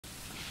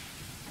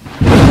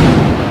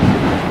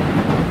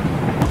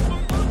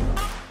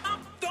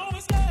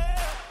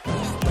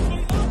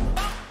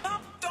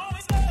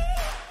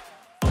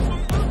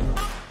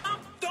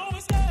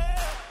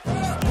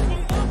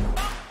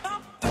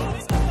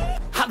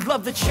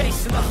love the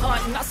chase and the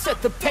hunt, and I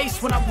set the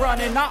pace when I'm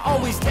running. I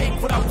always take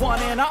what I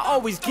want and I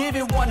always give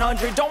it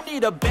 100. Don't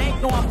need a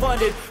bank, no I'm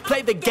funded.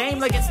 Play the game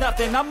like it's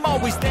nothing. I'm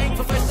always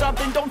thankful for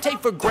something. Don't take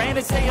for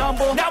granted, stay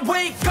humble. Now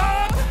wake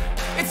up!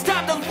 It's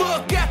time to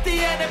look at the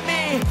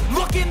enemy.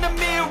 Look in the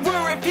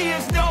mirror if he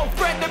is no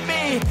friend to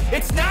me.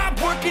 It's not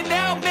working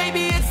out,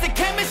 maybe it's the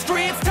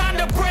chemistry. It's